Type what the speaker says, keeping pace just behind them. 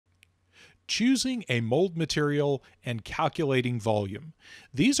choosing a mold material and calculating volume.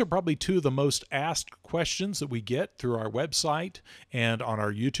 These are probably two of the most asked questions that we get through our website and on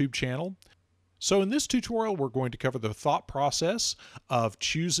our YouTube channel. So in this tutorial, we're going to cover the thought process of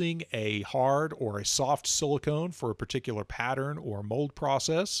choosing a hard or a soft silicone for a particular pattern or mold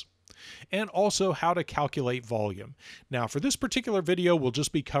process, and also how to calculate volume. Now, for this particular video, we'll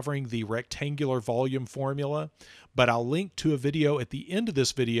just be covering the rectangular volume formula, but I'll link to a video at the end of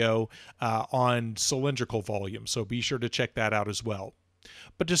this video on cylindrical volume, so be sure to check that out as well.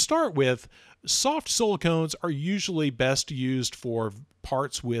 But to start with, soft silicones are usually best used for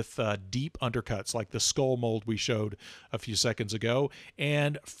parts with deep undercuts, like the skull mold we showed a few seconds ago,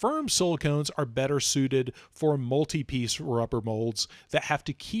 and firm silicones are better suited for multi-piece rubber molds that have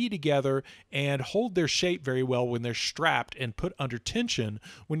to key together and hold their shape very well when they're strapped and put under tension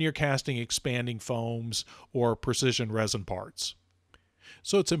when you're casting expanding foams or precision resin parts.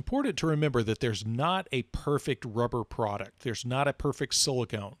 So it's important to remember that there's not a perfect rubber product. There's not a perfect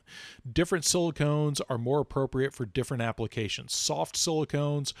silicone. Different silicones are more appropriate for different applications. Soft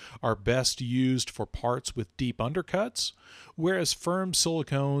silicones are best used for parts with deep undercuts, whereas firm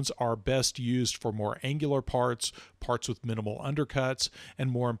silicones are best used for more angular parts, parts with minimal undercuts, and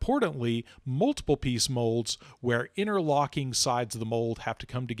more importantly, multiple piece molds where interlocking sides of the mold have to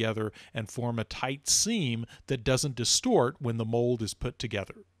come together and form a tight seam that doesn't distort when the mold is put together.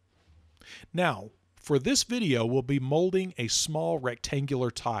 Now, for this video, we'll be molding a small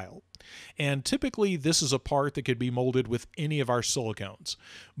rectangular tile. And typically this is a part that could be molded with any of our silicones.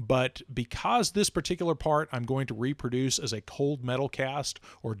 But because this particular part I'm going to reproduce as a cold metal cast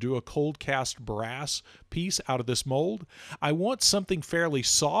or do a cold cast brass piece out of this mold, I want something fairly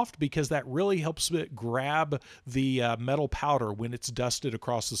soft because that really helps it grab the metal powder when it's dusted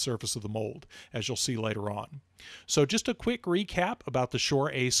across the surface of the mold, as you'll see later on. So just a quick recap about the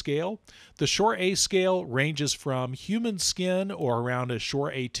Shore A scale. The Shore A scale ranges from human skin or around a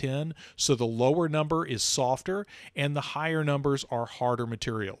Shore A10, so the lower number is softer and the higher numbers are harder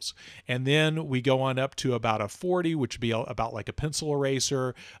materials. And then we go on up to about a 40, which would be about like a pencil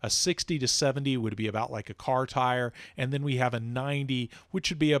eraser, a 60 to 70 would be about like a car tire, and then we have a 90,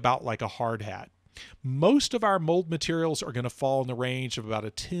 which would be about like a hard hat. Most of our mold materials are going to fall in the range of about a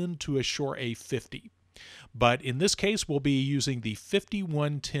 10 to a Shore A50. But in this case, we'll be using the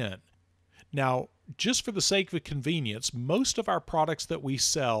 5110. Now, just for the sake of convenience, most of our products that we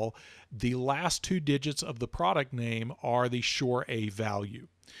sell, the last two digits of the product name are the Shore A value.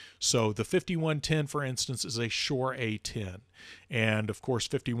 So the 5110, for instance, is a Shore A10. And of course,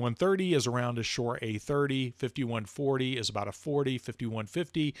 5130 is around a Shore A30, 5140 is about a 40,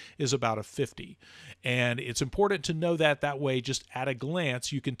 5150 is about a 50. And it's important to know that way, just at a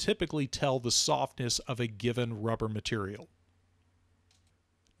glance, you can typically tell the softness of a given rubber material.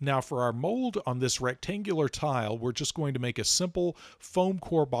 Now for our mold on this rectangular tile, we're just going to make a simple foam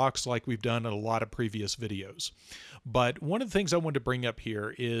core box like we've done in a lot of previous videos. But one of the things I want to bring up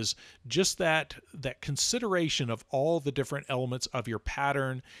here is just that consideration of all the different elements of your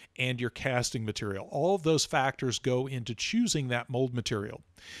pattern and your casting material. All of those factors go into choosing that mold material.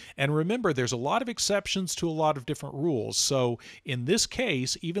 And remember, there's a lot of exceptions to a lot of different rules. So in this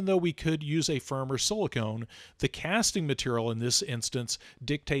case, even though we could use a firmer silicone, the casting material in this instance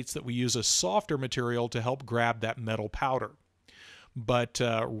dictates that we use a softer material to help grab that metal powder. But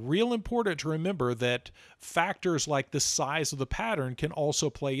real important to remember that factors like the size of the pattern can also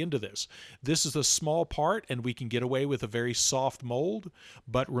play into this. This is a small part and we can get away with a very soft mold.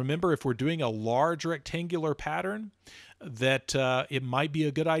 But remember, if we're doing a large rectangular pattern, that it might be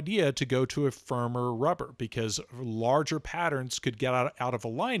a good idea to go to a firmer rubber because larger patterns could get out of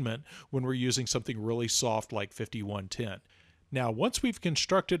alignment when we're using something really soft like 5110. Now, once we've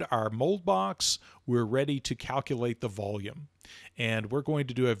constructed our mold box, we're ready to calculate the volume. And we're going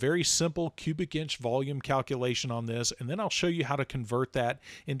to do a very simple cubic inch volume calculation on this, and then I'll show you how to convert that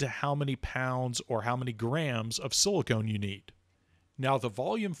into how many pounds or how many grams of silicone you need. Now, the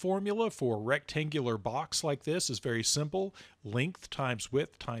volume formula for a rectangular box like this is very simple. Length times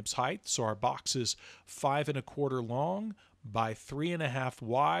width times height. So our box is 5 1/4 long by 3 1/2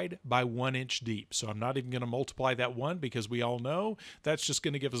 wide by 1 inch deep. So I'm not even going to multiply that one because we all know that's just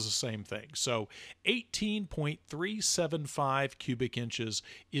going to give us the same thing. So 18.375 cubic inches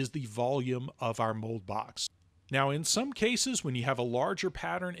is the volume of our mold box. Now, in some cases, when you have a larger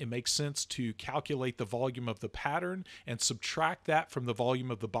pattern, it makes sense to calculate the volume of the pattern and subtract that from the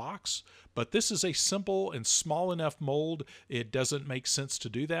volume of the box. But this is a simple and small enough mold, it doesn't make sense to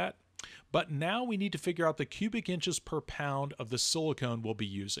do that. But now we need to figure out the cubic inches per pound of the silicone we'll be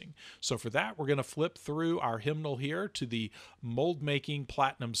using. So for that, we're going to flip through our hymnal here to the mold making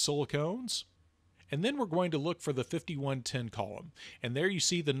platinum silicones. And then we're going to look for the 5110 column. And there you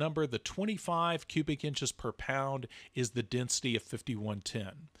see the number, the 25 cubic inches per pound is the density of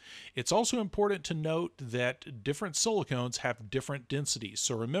 5110. It's also important to note that different silicones have different densities.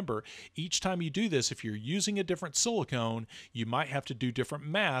 So remember, each time you do this, if you're using a different silicone, you might have to do different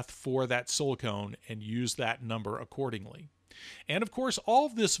math for that silicone and use that number accordingly. And of course, all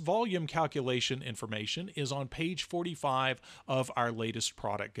of this volume calculation information is on page 45 of our latest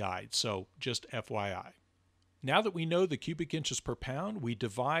product guide, so just FYI. Now that we know the cubic inches per pound, we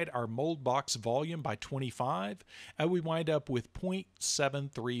divide our mold box volume by 25, and we wind up with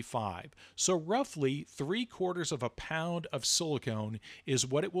 0.735. So roughly 3/4 of a pound of silicone is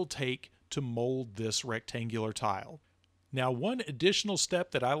what it will take to mold this rectangular tile. Now, one additional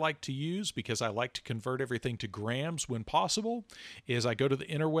step that I like to use, because I like to convert everything to grams when possible, is I go to the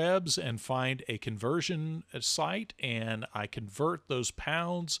interwebs and find a conversion site, and I convert those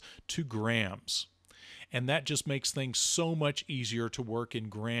pounds to grams. And that just makes things so much easier to work in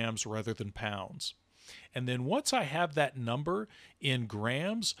grams rather than pounds. And then once I have that number in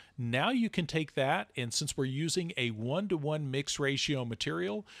grams, now you can take that, and since we're using a 1-to-1 mix ratio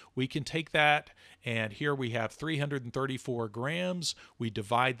material, we can take that, and here we have 334 grams. We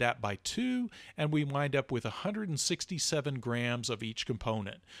divide that by 2, and we wind up with 167 grams of each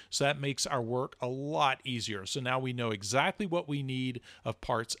component. So that makes our work a lot easier. So now we know exactly what we need of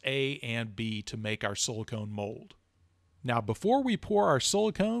parts A and B to make our silicone mold. Now, before we pour our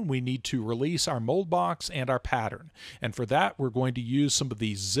silicone, we need to release our mold box and our pattern. And for that, we're going to use some of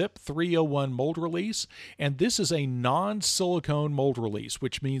the Zip 301 mold release. And this is a non-silicone mold release,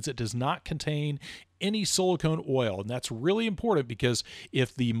 which means it does not contain any silicone oil. And that's really important because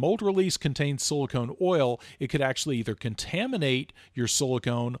if the mold release contains silicone oil, it could actually either contaminate your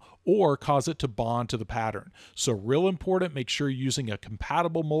silicone or cause it to bond to the pattern. So real important, make sure you're using a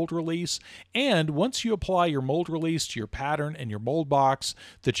compatible mold release. And once you apply your mold release to your pattern and your mold box,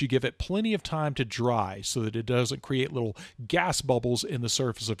 that you give it plenty of time to dry so that it doesn't create little gas bubbles in the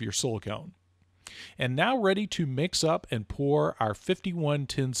surface of your silicone. And now ready to mix up and pour our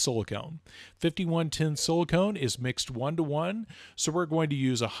 5110 silicone. 5110 silicone is mixed 1-to-1, so we're going to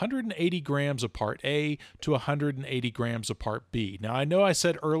use 180 grams of part A to 180 grams of part B. Now I know I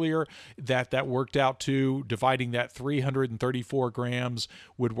said earlier that that worked out to, dividing that 334 grams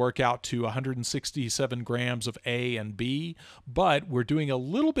would work out to 167 grams of A and B, but we're doing a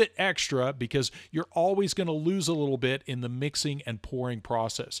little bit extra because you're always going to lose a little bit in the mixing and pouring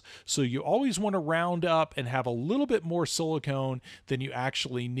process. So you always want to round up and have a little bit more silicone than you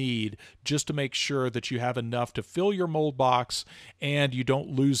actually need, just to make sure that you have enough to fill your mold box and you don't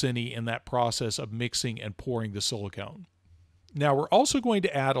lose any in that process of mixing and pouring the silicone. Now we're also going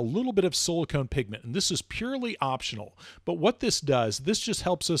to add a little bit of silicone pigment, and this is purely optional. But what this does, this just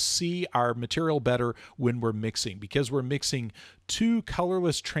helps us see our material better when we're mixing, because we're mixing two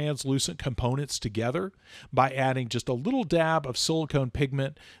colorless translucent components together. By adding just a little dab of silicone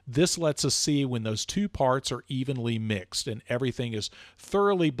pigment, this lets us see when those two parts are evenly mixed and everything is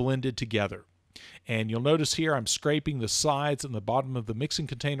thoroughly blended together. And you'll notice here I'm scraping the sides and the bottom of the mixing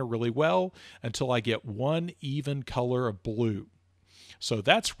container really well until I get one even color of blue. So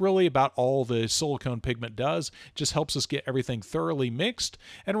that's really about all the silicone pigment does. Just helps us get everything thoroughly mixed.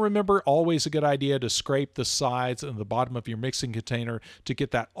 And remember, always a good idea to scrape the sides and the bottom of your mixing container to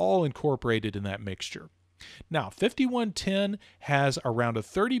get that all incorporated in that mixture. Now, 5110 has around a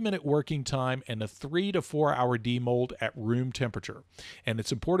 30-minute working time and a 3 to 4 hour demold at room temperature. And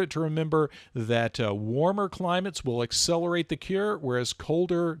it's important to remember that warmer climates will accelerate the cure, whereas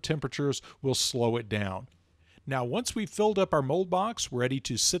colder temperatures will slow it down. Now, once we've filled up our mold box, we're ready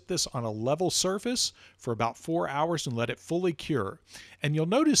to sit this on a level surface for about 4 hours and let it fully cure. And you'll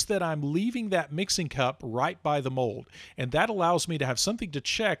notice that I'm leaving that mixing cup right by the mold, and that allows me to have something to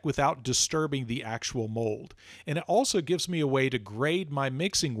check without disturbing the actual mold. And it also gives me a way to grade my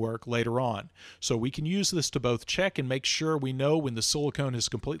mixing work later on. So we can use this to both check and make sure we know when the silicone is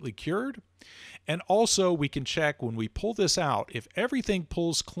completely cured. And also we can check when we pull this out, if everything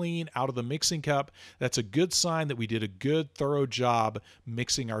pulls clean out of the mixing cup, that's a good sign sign that we did a good thorough job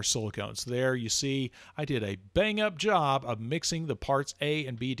mixing our silicones. There you see I did a bang up job of mixing the parts A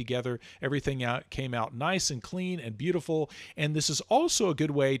and B together. Everything came out nice and clean and beautiful. And this is also a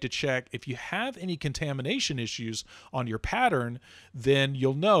good way to check if you have any contamination issues on your pattern. Then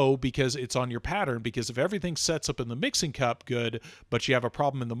you'll know because it's on your pattern, because if everything sets up in the mixing cup good, but you have a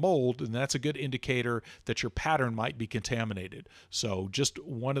problem in the mold, then that's a good indicator that your pattern might be contaminated. So just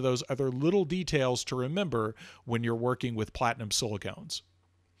one of those other little details to remember when you're working with platinum silicones.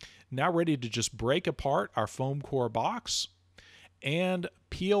 Now ready to just break apart our foam core box and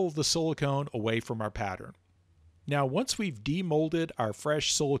peel the silicone away from our pattern. Now, once we've demolded our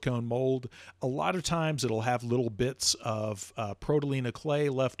fresh silicone mold, a lot of times it'll have little bits of protolina clay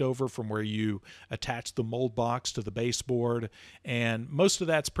left over from where you attach the mold box to the baseboard, and most of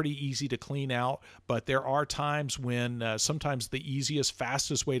that's pretty easy to clean out, but there are times when sometimes the easiest,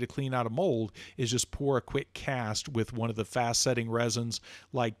 fastest way to clean out a mold is just pour a quick cast with one of the fast-setting resins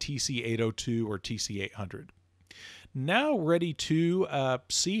like TC802 or TC800. Now ready to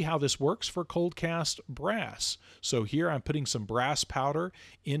see how this works for cold cast brass. So here I'm putting some brass powder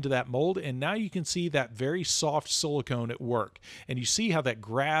into that mold, and now you can see that very soft silicone at work. And you see how that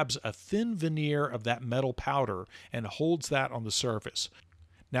grabs a thin veneer of that metal powder and holds that on the surface.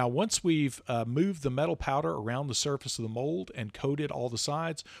 Now, once we've moved the metal powder around the surface of the mold and coated all the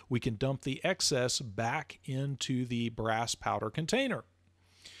sides, we can dump the excess back into the brass powder container.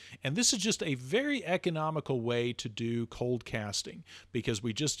 And this is just a very economical way to do cold casting, because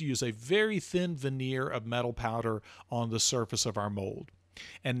we just use a very thin veneer of metal powder on the surface of our mold.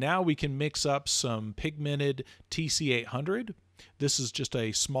 And now we can mix up some pigmented TC800. This is just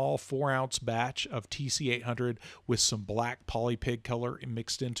a small 4-ounce batch of TC800 with some black polypig color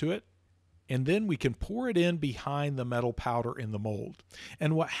mixed into it. And then we can pour it in behind the metal powder in the mold.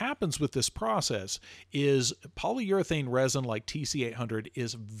 And what happens with this process is polyurethane resin like TC800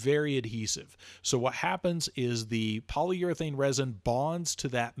 is very adhesive. So what happens is the polyurethane resin bonds to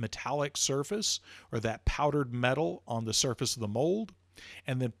that metallic surface or that powdered metal on the surface of the mold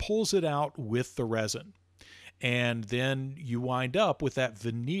and then pulls it out with the resin. And then you wind up with that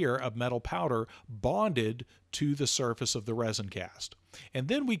veneer of metal powder bonded to the surface of the resin cast. And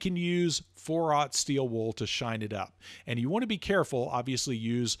then we can use 4/0 steel wool to shine it up. And you want to be careful, obviously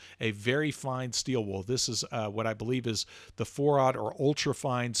use a very fine steel wool. This is what I believe is the 4/0 or ultra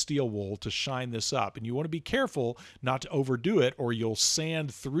fine steel wool to shine this up. And you want to be careful not to overdo it, or you'll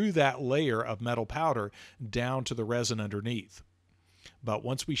sand through that layer of metal powder down to the resin underneath. But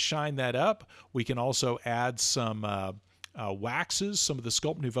once we shine that up, we can also add some waxes. Some of the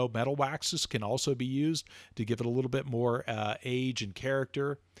Sculpt Nouveau metal waxes can also be used to give it a little bit more age and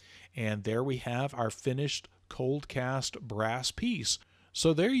character. And there we have our finished cold cast brass piece.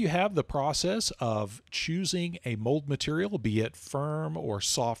 So there you have the process of choosing a mold material, be it firm or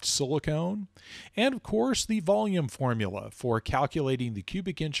soft silicone, and of course the volume formula for calculating the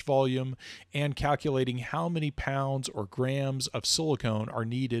cubic inch volume and calculating how many pounds or grams of silicone are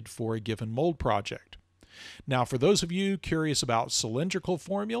needed for a given mold project. Now, for those of you curious about cylindrical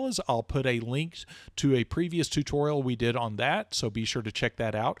formulas, I'll put a link to a previous tutorial we did on that, so be sure to check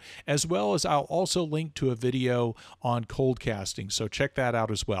that out, as well as I'll also link to a video on cold casting, so check that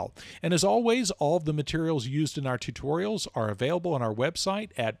out as well. And as always, all of the materials used in our tutorials are available on our website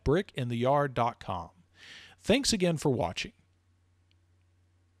at brickintheyard.com. Thanks again for watching.